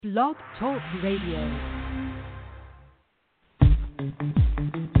Blog Talk Radio.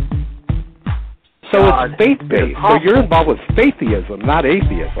 So it's faith-based. So you're involved with faiththeism, not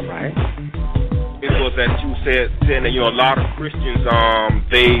atheism, right? It was that you saying that a lot of Christians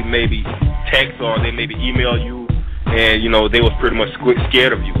they maybe text or they maybe email you, and they was pretty much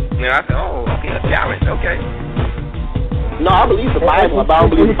scared of you. And I said, oh, okay, a challenge, okay. No, I believe the Bible. I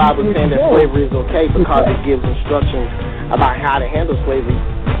don't believe the Bible saying that slavery is okay because it gives instructions about how to handle slavery.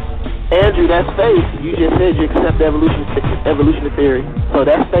 Andrew, that's faith. You just said you accept evolutionary theory. So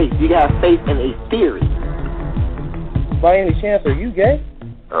that's faith. You got faith in a theory. By any chance, are you gay?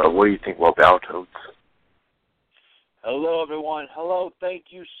 What do you think about Battletoads? Hello, everyone. Hello. Thank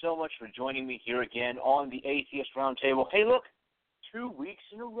you so much for joining me here again on the Atheist Roundtable. Hey, look, 2 weeks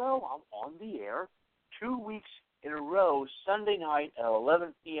in a row I'm on the air. 2 weeks in a row, Sunday night at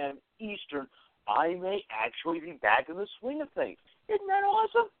 11 p.m. Eastern, I may actually be back in the swing of things. Isn't that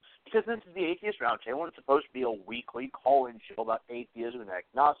awesome? Because this is the Atheist Roundtable, and it's supposed to be a weekly call-in show about atheism and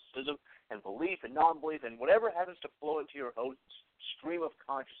agnosticism and belief and non-belief and whatever happens to flow into your host's stream of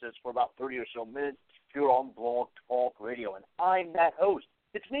consciousness for about 30 or so minutes here on Blog Talk Radio. And I'm that host.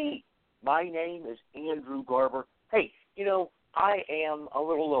 It's me. My name is Andrew Garber. Hey, I am a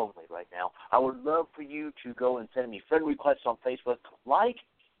little lonely right now. I would love for you to go and send me friend requests on Facebook, like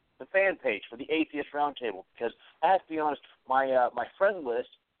the fan page for the Atheist Roundtable, because I have to be honest, my friend list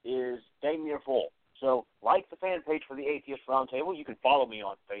is dang near full. So like the fan page for the Atheist Roundtable. You can follow me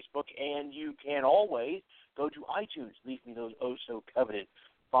on Facebook, and you can always go to iTunes. Leave me those oh-so-coveted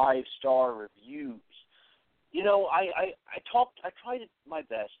 5-star reviews. I tried my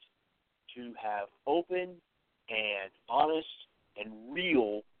best to have open and honest and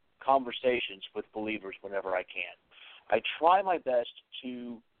real conversations with believers whenever I can. I try my best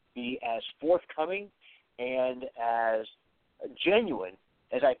to be as forthcoming and as genuine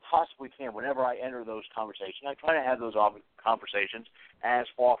as I possibly can whenever I enter those conversations. I try to have those conversations as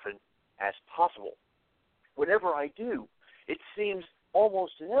often as possible. Whenever I do, it seems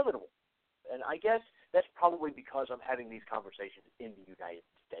almost inevitable. And I guess that's probably because I'm having these conversations in the United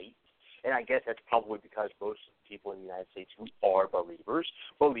States. And I guess that's probably because most people in the United States who are believers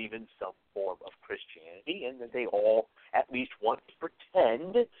believe in some form of Christianity, and that they all at least want to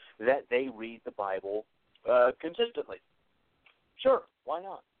pretend that they read the Bible consistently. Sure, why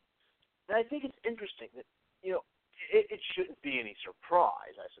not? And I think it's interesting that, it shouldn't be any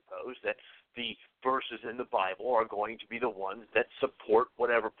surprise, I suppose, that the verses in the Bible are going to be the ones that support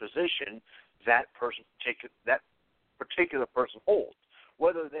whatever position that particular person holds,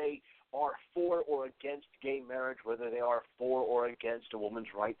 whether they are for or against gay marriage, whether they are for or against a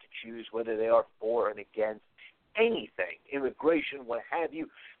woman's right to choose, whether they are for and against anything, immigration, what have you,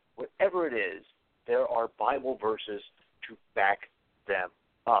 whatever it is, there are Bible verses to back them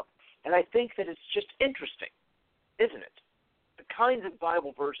up. And I think that it's just interesting, isn't it? The kinds of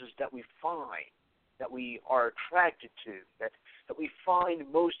Bible verses that we find, that we are attracted to, that we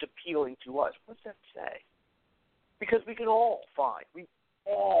find most appealing to us. What's that say? Because we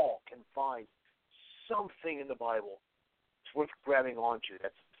all can find something in the Bible that's worth grabbing onto.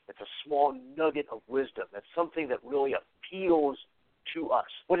 That's a small nugget of wisdom. That's something that really appeals to us.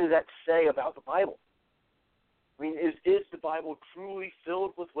 What does that say about the Bible? I mean, is the Bible truly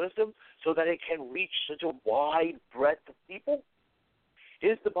filled with wisdom so that it can reach such a wide breadth of people?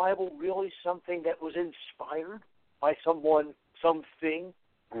 Is the Bible really something that was inspired by something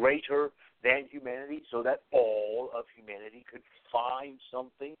greater than humanity, so that all of humanity could find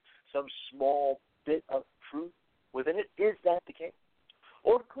something, some small bit of truth within it? Is that the case?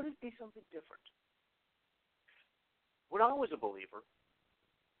 Or could it be something different? When I was a believer,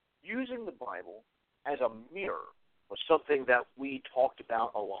 using the Bible as a mirror was something that we talked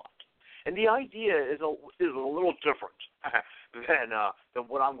about a lot. And the idea is a little different than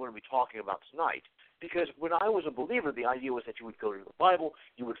what I'm going to be talking about tonight. Because when I was a believer, the idea was that you would go to the Bible,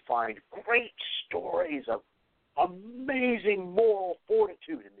 you would find great stories of amazing moral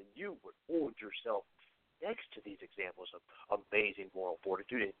fortitude, and then you would hold yourself next to these examples of amazing moral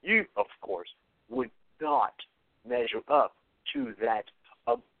fortitude, and you, of course, would not measure up to that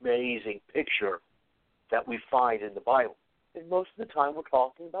amazing picture that we find in the Bible. And most of the time we're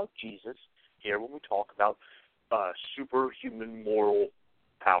talking about Jesus here when we talk about superhuman moral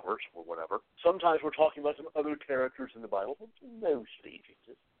powers or whatever. Sometimes we're talking about some other characters in the Bible, but mostly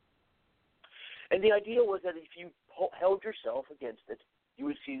Jesus. And the idea was that if you held yourself against it, you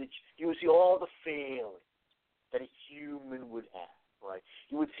would see all the failings that a human would have, right?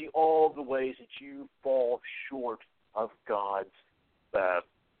 You would see all the ways that you fall short of God's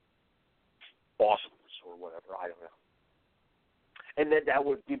awesomeness or whatever, I don't know. And then that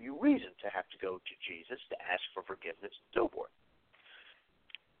would be give you reason to have to go to Jesus to ask for forgiveness and so forth.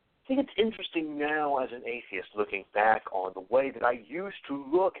 I think it's interesting now as an atheist looking back on the way that I used to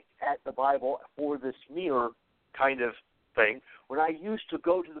look at the Bible for this mirror kind of thing, when I used to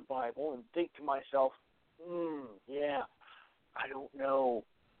go to the Bible and think to myself, yeah, I don't know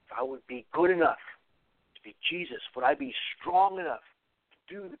if I would be good enough to be Jesus. Would I be strong enough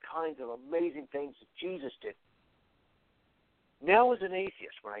to do the kinds of amazing things that Jesus did? Now as an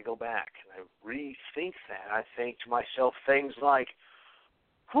atheist, when I go back and I rethink that, I think to myself things like,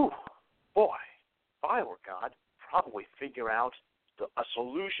 boy, if I were God, I'd probably figure out a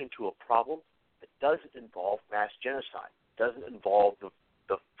solution to a problem that doesn't involve mass genocide, doesn't involve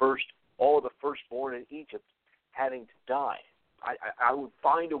all of the firstborn in Egypt having to die. I would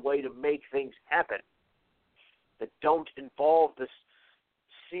find a way to make things happen that don't involve this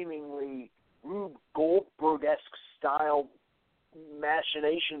seemingly Rube Goldberg-esque style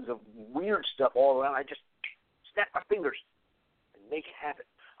machinations of weird stuff all around. I just snap my fingers and make it happen.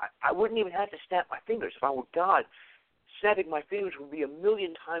 I wouldn't even have to snap my fingers. If I were God, snapping my fingers would be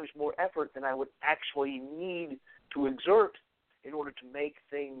 1,000,000 times more effort than I would actually need to exert in order to make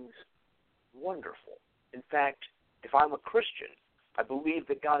things wonderful. In fact, if I'm a Christian, I believe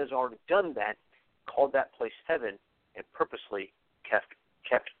that God has already done that, called that place heaven, and purposely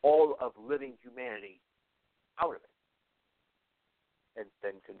kept all of living humanity out of it, and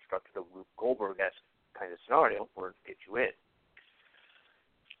then constructed a Rube Goldberg-esque kind of scenario where it gets you in.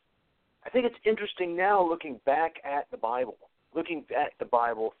 I think it's interesting now looking back at the Bible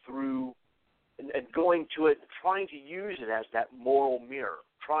through and going to it, trying to use it as that moral mirror,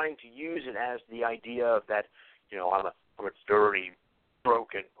 trying to use it as the idea of that, I'm a dirty,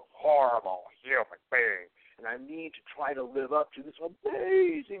 broken, horrible human being, and I need to try to live up to this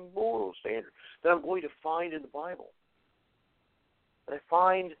amazing moral standard that I'm going to find in the Bible. But I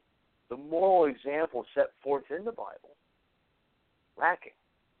find the moral example set forth in the Bible lacking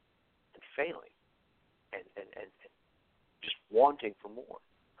and failing and just wanting for more.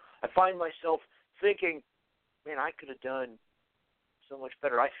 I find myself thinking, man, I could have done so much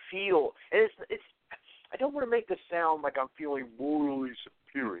better. I feel, and it's I don't want to make this sound like I'm feeling morally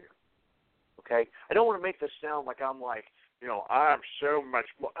superior, okay? I don't want to make this sound like I'm I'm so much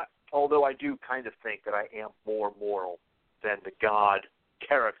more, although I do kind of think that I am more moral than the God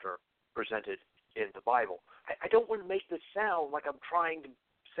character presented in the Bible. I don't want to make this sound like I'm trying to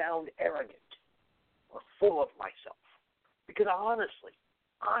sound arrogant or full of myself, because honestly,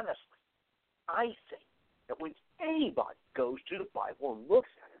 I think that when anybody goes to the Bible and looks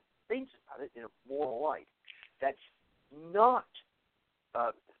at it, thinks about it in a moral light, that's not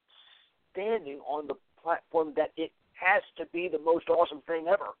standing on the platform that it has to be the most awesome thing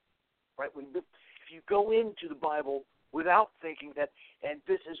ever, right? If you go into the Bible without thinking that, and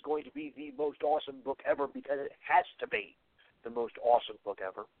this is going to be the most awesome book ever because it has to be the most awesome book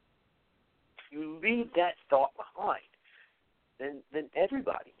ever, if you leave that thought behind, then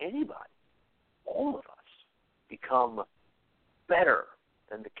everybody, anybody, all of us become better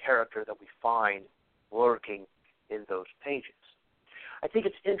than the character that we find lurking in those pages. I think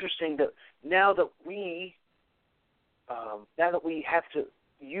it's interesting that now that we have to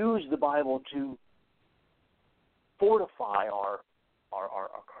use the Bible to fortify our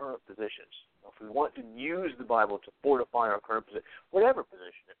current positions, if we want to use the Bible to fortify our current position, whatever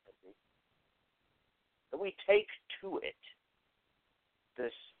position it may be, that we take to it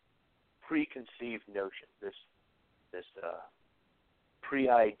this preconceived notion, this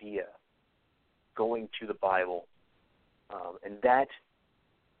pre-idea going to the Bible, and that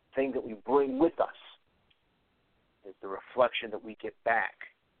thing that we bring with us is the reflection that we get back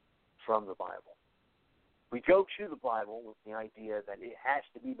from the Bible. We go to the Bible with the idea that it has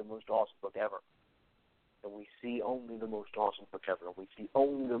to be the most awesome book ever, and we see only the most awesome book ever, and we see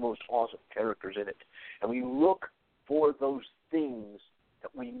only the most awesome characters in it, and we look for those things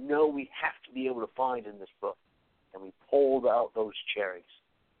that we know we have to be able to find in this book, and we pull out those cherries.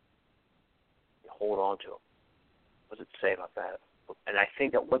 We hold on to them. What does it say about that? And I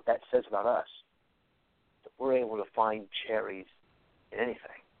think that what that says about us, that we're able to find cherries in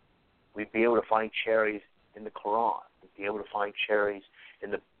anything. We'd be able to find cherries in the Quran. We'd be able to find cherries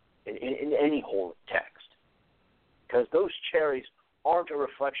in any holy text. Because those cherries aren't a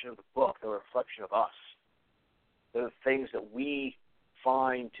reflection of the book, they're a reflection of us. They're the things that we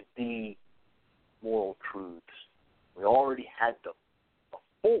find to be moral truths. We already had them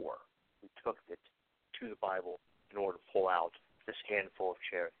before we took it to the Bible in order to pull out this handful of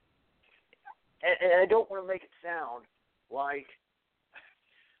cherries. And I don't want to make it sound like,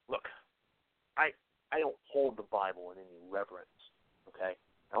 look, I don't hold the Bible in any reverence, okay?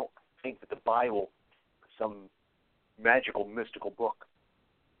 I Bible, some magical, mystical book,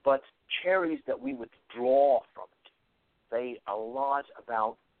 but cherries that we withdraw from it say a lot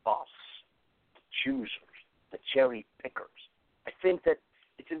about us, the choosers, the cherry pickers. I think that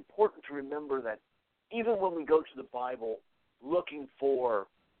it's important to remember that even when we go to the Bible looking for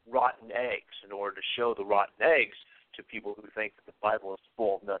rotten eggs in order to show the rotten eggs to people who think that the Bible is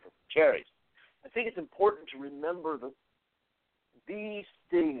full of nothing but cherries, I think it's important to remember that these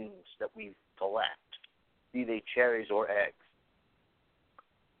things that we collect, be they cherries or eggs,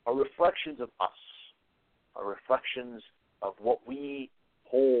 are reflections of us, are reflections of what we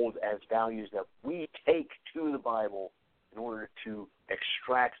hold as values that we take to the Bible in order to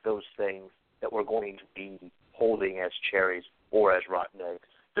extract those things that we're going to be holding as cherries or as rotten eggs,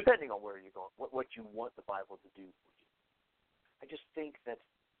 depending on where you're going, what you want the Bible to do for you. I just think that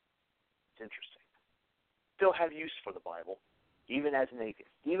it's interesting. Still have use for the Bible, even as an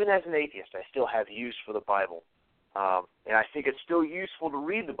atheist. Even as an atheist, I still have use for the Bible. And I think it's still useful to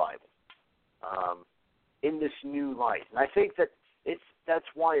read the Bible in this new light. And I think that that's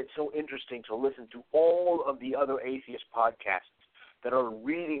why it's so interesting to listen to all of the other atheist podcasts that are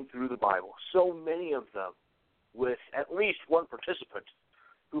reading through the Bible. So many of them with at least one participant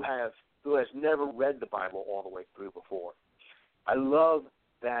who has never read the Bible all the way through before. I love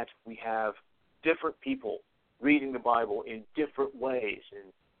that we have different people reading the Bible in different ways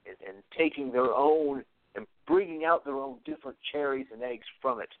and taking their own and bringing out their own different cherries and eggs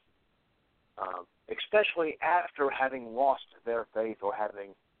from it, especially after having lost their faith or having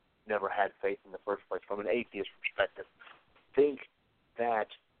never had faith in the first place from an atheist perspective. Think that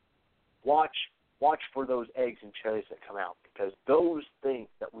watch for those eggs and cherries that come out, because those things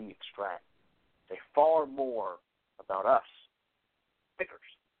that we extract say far more about us, pickers,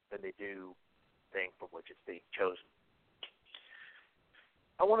 than they do the thing from which it's being chosen.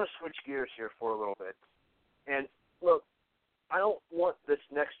 I want to switch gears here for a little bit. And look, I don't want this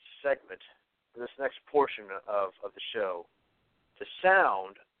next segment, this next portion of the show, to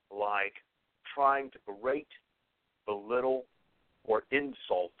sound like trying to berate, belittle, or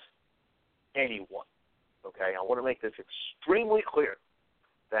insult anyone. Okay, I want to make this extremely clear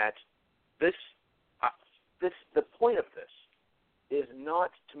that the point of this is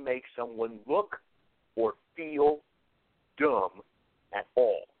not to make someone look or feel dumb at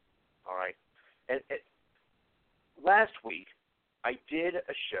all. All right, and last week I did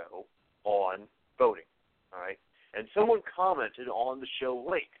a show on voting. All right, and someone commented on the show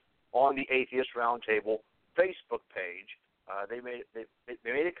link on the Atheist Roundtable Facebook page. They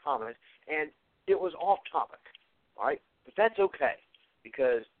made a comment, and it was off topic, all right? But that's okay,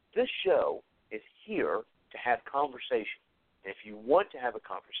 because this show is here to have conversation. And if you want to have a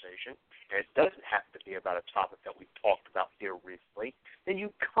conversation, and it doesn't have to be about a topic that we've talked about here recently, then you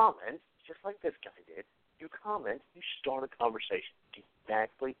comment, just like this guy did. You comment, you start a conversation.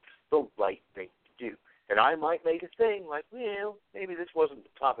 Exactly the right thing to do. And I might make a thing like, well, maybe this wasn't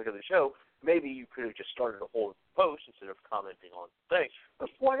the topic of the show. Maybe you could have just started a whole post instead of commenting on the thing. But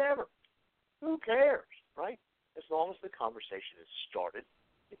whatever. Who cares, right? As long as the conversation is started,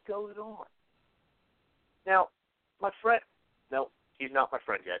 it goes on. Now, my friend, no, he's not my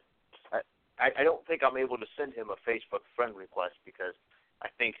friend yet. I don't think I'm able to send him a Facebook friend request because I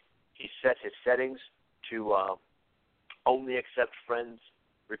think he set his settings to only accept friends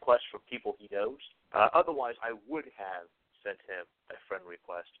requests from people he knows. Otherwise, I would have sent him a friend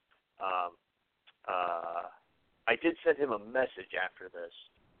request. I did send him a message after this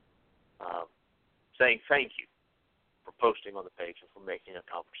saying thank you for posting on the page and for making a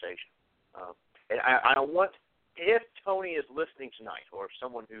conversation. And I want, if Tony is listening tonight, or if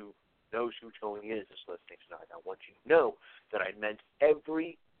someone who knows who Tony is listening tonight, I want you to know that I meant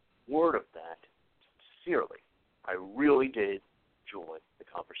every word of that sincerely. I really did enjoy the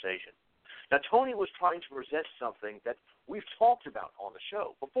conversation. Now, Tony was trying to present something that we've talked about on the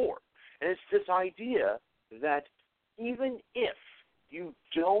show before, and it's this idea that even if you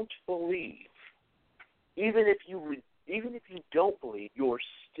don't believe, even if you don't believe, you're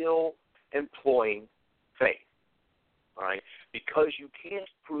still employing faith, all right? Because you can't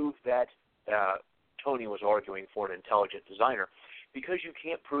prove that Tony was arguing for an intelligent designer, because you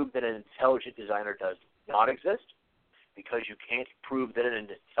can't prove that an intelligent designer does not exist, because you can't prove that an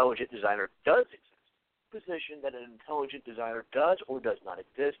intelligent designer does exist. Position that an intelligent designer does or does not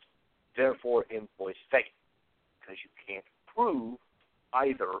exist, therefore employs faith, because you can't prove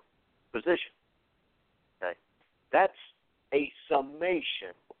either position. Okay? That's a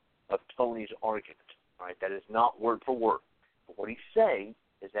summation of Tony's argument. All right? That is not word for word. But what he's saying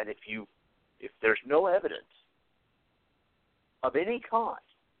is that if there's no evidence of any kind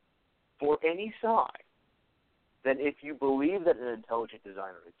for any side, then if you believe that an intelligent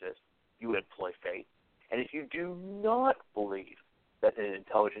designer exists, you employ faith. And if you do not believe that an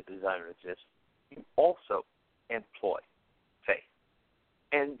intelligent designer exists, you also employ faith.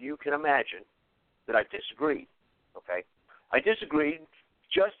 And you can imagine that I disagreed, okay? I disagreed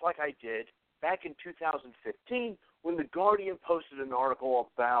just like I did back in 2015 when The Guardian posted an article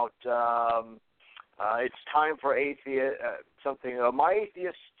about it's time for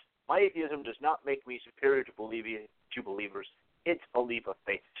my atheism does not make me superior to believers. It's a leap of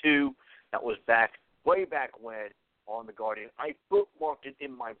faith too. That was way back when on The Guardian. I bookmarked it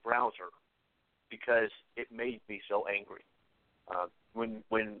in my browser because it made me so angry. When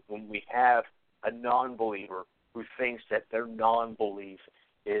we have a non-believer who thinks that their non-belief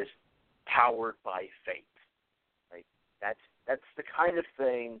is powered by faith, right? That's the kind of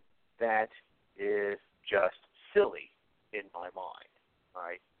thing that is just silly in my mind,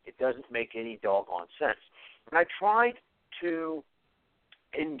 right? It doesn't make any doggone sense. And I tried to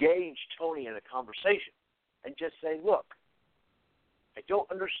engage Tony in a conversation and just say, look, I don't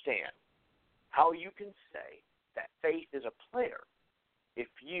understand how you can say that faith is a player if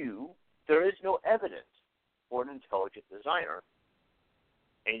there is no evidence for an intelligent designer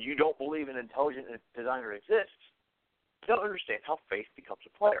and you don't believe an intelligent designer exists. I don't understand how faith becomes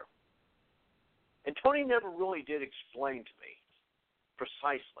a player. And Tony never really did explain to me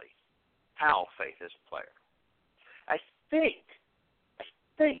precisely how faith is a player. I think,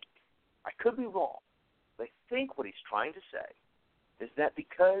 I could be wrong, but I think what he's trying to say is that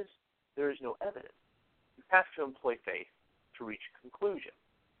because there is no evidence, you have to employ faith to reach a conclusion.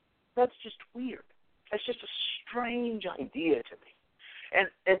 That's just weird. That's just a strange idea to me.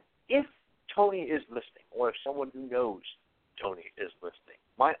 And if Tony is listening, or if someone who knows Tony is listening,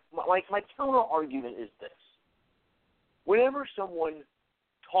 my counter argument is this. Whenever someone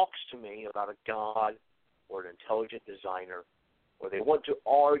talks to me about a God or an intelligent designer, or they want to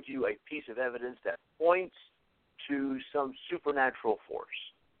argue a piece of evidence that points to some supernatural force,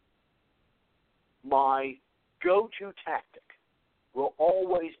 my go-to tactic will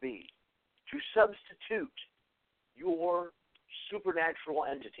always be to substitute your supernatural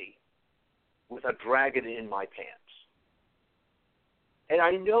entity with a dragon in my pants. And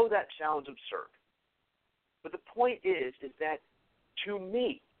I know that sounds absurd, but the point is that to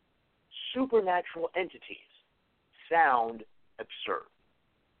me, supernatural entities sound absurd.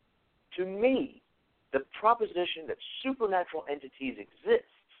 To me, the proposition that supernatural entities exist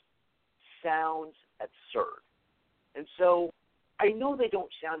sounds absurd. And so I know they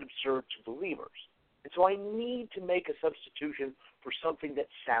don't sound absurd to believers. And so I need to make a substitution for something that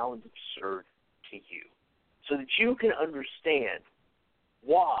sounds absurd to you so that you can understand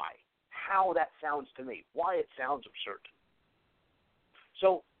how that sounds to me, why it sounds absurd.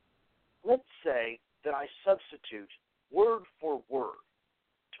 So let's say that I substitute word for word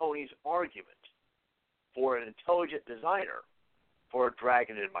Tony's argument for an intelligent designer for a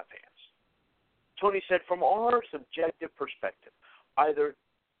dragon in my pants. Tony said, from our subjective perspective, either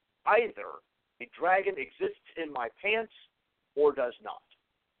a dragon exists in my pants or does not.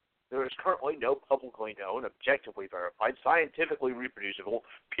 There is currently no publicly known, objectively verified, scientifically reproducible,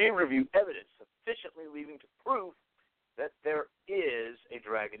 peer-reviewed evidence sufficiently leading to proof that there is a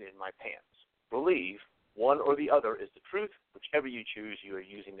dragon in my pants. Believe one or the other is the truth. Whichever you choose, you are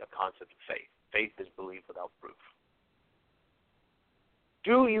using the concept of faith. Faith is belief without proof.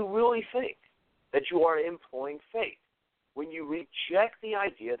 Do you really think that you are employing faith when you reject the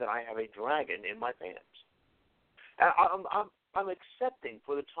idea that I have a dragon in my pants? I'm accepting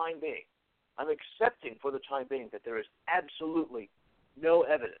for the time being. That there is absolutely no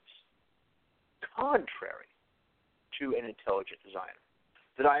evidence contrary to an intelligent designer.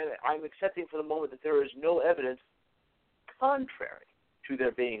 That I'm accepting for the moment that there is no evidence contrary to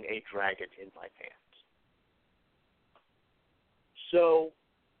there being a dragon in my pants. So,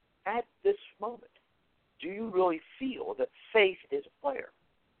 at this moment, do you really feel that faith is a player?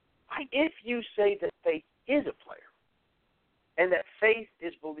 If you say that faith is a player, and that faith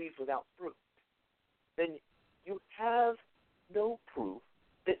is belief without proof, then you have no proof.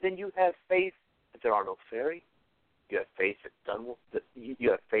 Then you have faith that there are no fairies. You have faith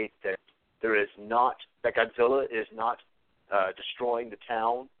you have faith that there is not, that Godzilla is not destroying the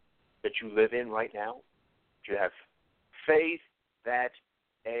town that you live in right now. You have faith that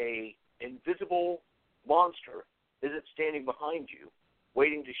a invisible monster isn't standing behind you,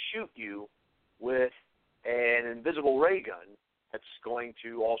 waiting to shoot you with an invisible ray gun that's going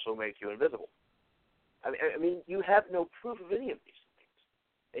to also make you invisible. I mean, you have no proof of any of these things.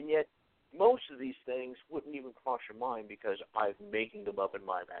 And yet, most of these things wouldn't even cross your mind because I'm making them up in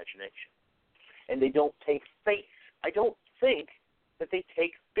my imagination. and they don't take faith. I don't think that they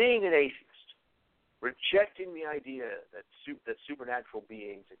take being an atheist, rejecting the idea that supernatural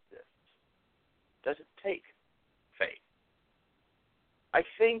beings exist, doesn't take faith. I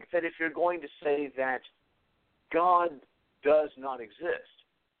think that if you're going to say that God does not exist,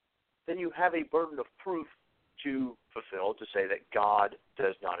 then you have a burden of proof to fulfill to say that God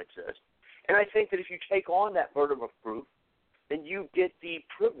does not exist. And I think that if you take on that burden of proof, then you get the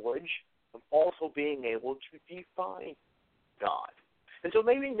privilege of also being able to define God. And so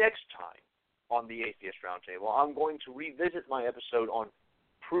maybe next time on the Atheist Roundtable, I'm going to revisit my episode on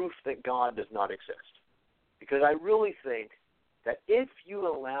proof that God does not exist. Because I really think that if you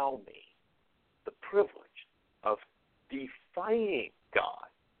allow me the privilege of defining God,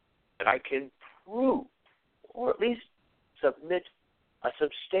 that I can prove, or at least submit a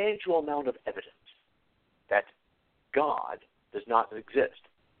substantial amount of evidence that God does not exist.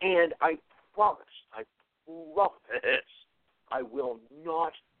 And I promise, I will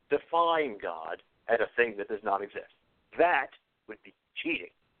not define God as a thing that does not exist. That would be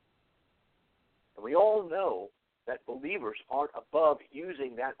cheating. And we all know that believers aren't above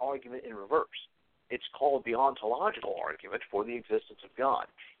using that argument in reverse. It's called the ontological argument for the existence of God.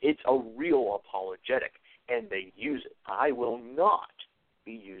 It's a real apologetic, and they use it. I will not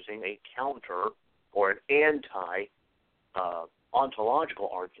be using a counter or an anti-ontological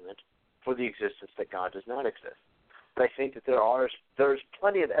argument for the existence that God does not exist. But I think that there's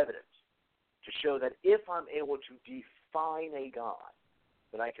plenty of evidence to show that if I'm able to define a God,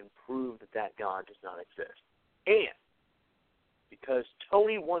 then I can prove that God does not exist. And because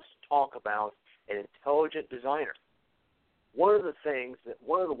Tony wants to talk about an intelligent designer, one of the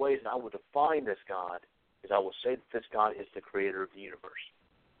ways that I will define this God is I will say that this God is the creator of the universe.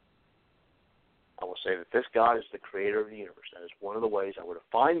 I will say that this God is the creator of the universe. That is one of the ways I will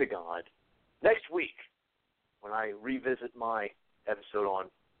define the God next week when I revisit my episode on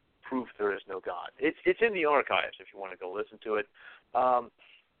Proof There Is No God. It's in the archives if you want to go listen to it.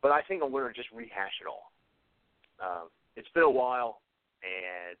 But I think I'm going to just rehash it all. It's been a while,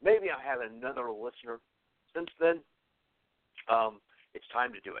 and maybe I have another listener since then. It's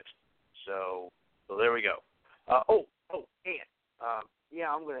time to do it. So there we go. I'm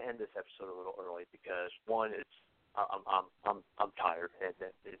going to end this episode a little early because one, I'm tired and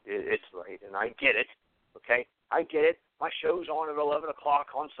it's late, and I get it. Okay, I get it. My show's on at 11 o'clock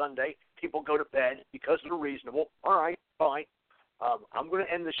on Sunday. People go to bed because they're reasonable. All right, fine. I'm going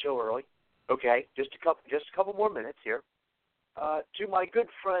to end the show early. Okay, just a couple more minutes here. To my good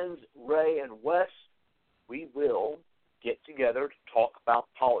friends Ray and Wes, we will get together to talk about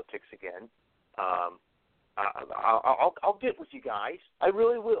politics again. I'll get with you guys. I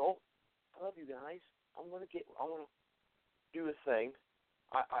really will. I love you guys. I want to do a thing.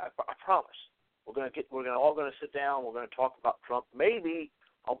 I promise. We're all gonna sit down. We're gonna talk about Trump. Maybe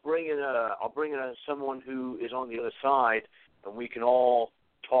I'll bring in someone who is on the other side, and we can all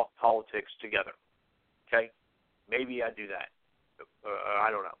talk politics together. Okay? Maybe I do that. I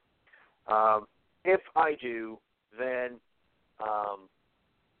don't know. If I do, then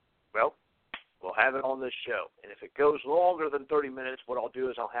we'll have it on this show. And if it goes longer than 30 minutes, what I'll do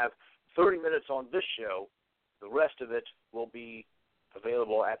is I'll have 30 minutes on this show. The rest of it will be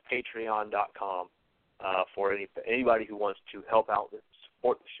available at patreon.com for anybody who wants to help out and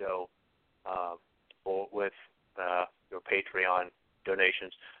support the show with your Patreon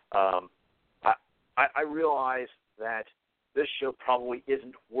donations. I realize that this show probably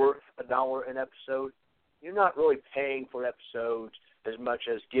isn't worth $1 an episode. You're not really paying for episodes as much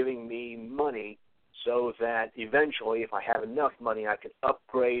as giving me money so that eventually, if I have enough money, I can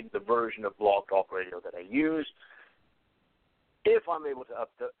upgrade the version of Blog Talk Radio that I use. If I'm able to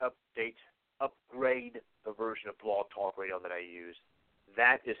upgrade the version of Blog Talk Radio that I use,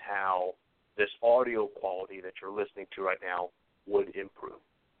 that is how this audio quality that you're listening to right now would improve.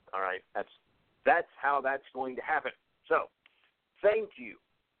 All right? That's how that's going to happen. So, thank you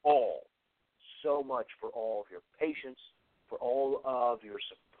all so much for all of your patience, for all of your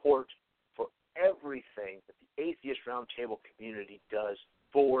support, for everything that the Atheist Roundtable community does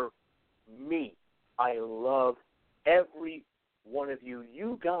for me. I love every one of you.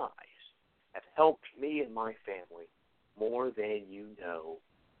 You guys have helped me and my family more than you know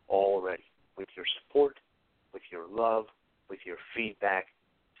already. With your support, with your love, with your feedback.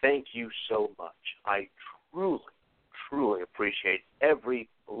 Thank you so much. I truly, truly appreciate every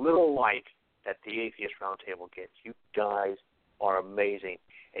little like that the Atheist Roundtable gets. You guys are amazing,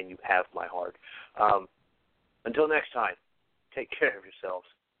 and you have my heart. Until next time, take care of yourselves.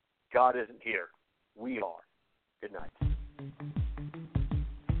 God isn't here. We are. Good night.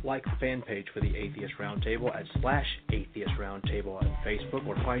 Like the fan page for the Atheist Roundtable at /Atheist Roundtable on Facebook,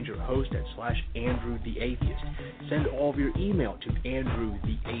 or find your host at /AndrewTheAtheist. Send all of your email to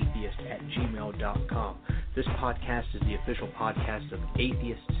AndrewTheAtheist@gmail.com. This podcast is the official podcast of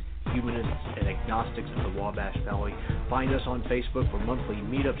atheists, humanists, and agnostics of the Wabash Valley. Find us on Facebook for monthly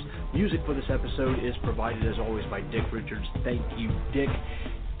meetups. Music for this episode is provided, as always, by Dick Richards. Thank you, Dick.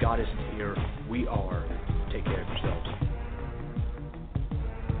 God isn't here. We are. Take care of yourselves.